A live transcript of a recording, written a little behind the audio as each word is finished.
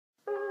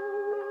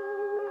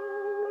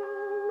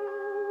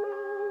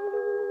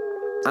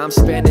I'm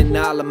spending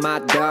all of my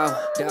dough,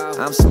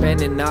 I'm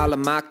spending all of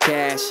my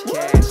cash.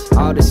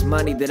 All this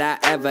money that I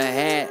ever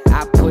had,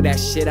 I put that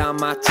shit on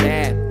my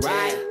tab.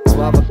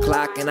 12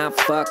 o'clock and I'm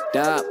fucked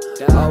up.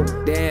 Oh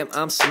damn,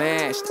 I'm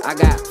smashed. I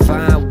got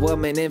fine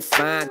women and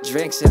fine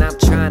drinks, and I'm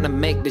trying to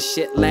make the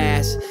shit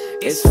last.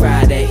 It's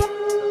Friday.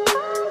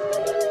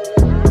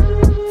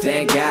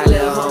 Thank God,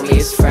 little homie,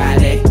 it's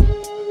Friday.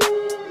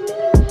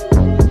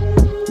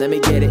 Let me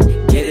get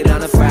it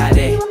on a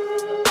Friday.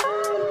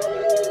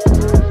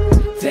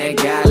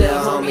 Thank God, little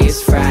homie,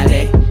 it's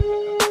Friday.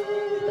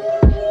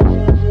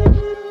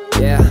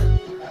 Yeah.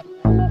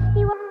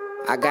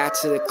 I got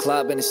to the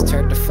club and it's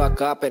turned the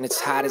fuck up and it's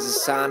hot as a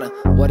sauna.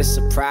 What a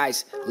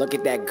surprise, look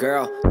at that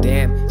girl.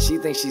 Damn, she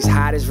thinks she's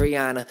hot as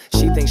Rihanna.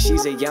 She thinks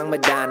she's a young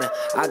Madonna.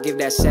 I'll give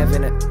that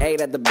 7 or 8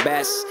 at the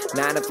best.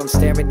 9 if I'm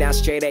staring down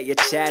straight at your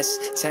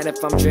chest. 10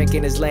 if I'm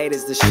drinking as late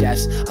as the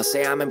chefs. I'll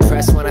say I'm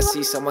impressed when I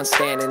see someone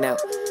standing out,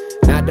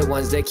 not the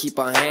ones that keep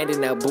on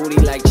handing out booty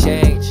like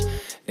change.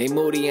 They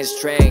moody and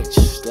strange,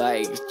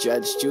 like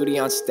Judge Judy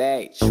on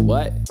stage.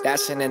 What?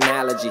 That's an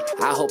analogy.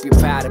 I hope you're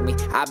proud of me.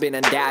 I've been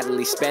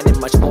undoubtedly spending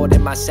much more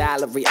than my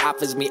salary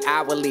offers me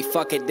hourly.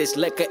 Fuck it, this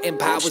liquor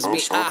empowers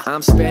me.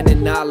 I'm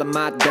spending all of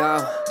my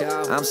dough,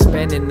 I'm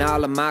spending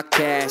all of my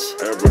cash.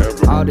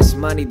 All this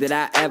money that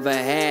I ever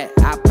had,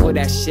 I put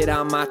that shit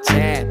on my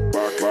tab.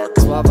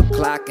 12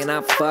 o'clock and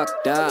I'm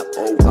fucked up.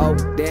 Oh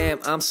damn,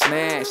 I'm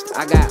smashed.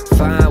 I got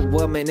fine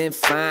women and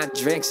fine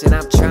drinks, and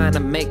I'm trying to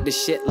make the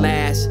shit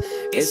last.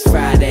 It's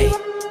Friday.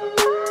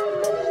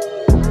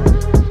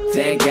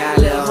 Thank God,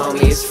 little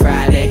homie, it's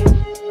Friday.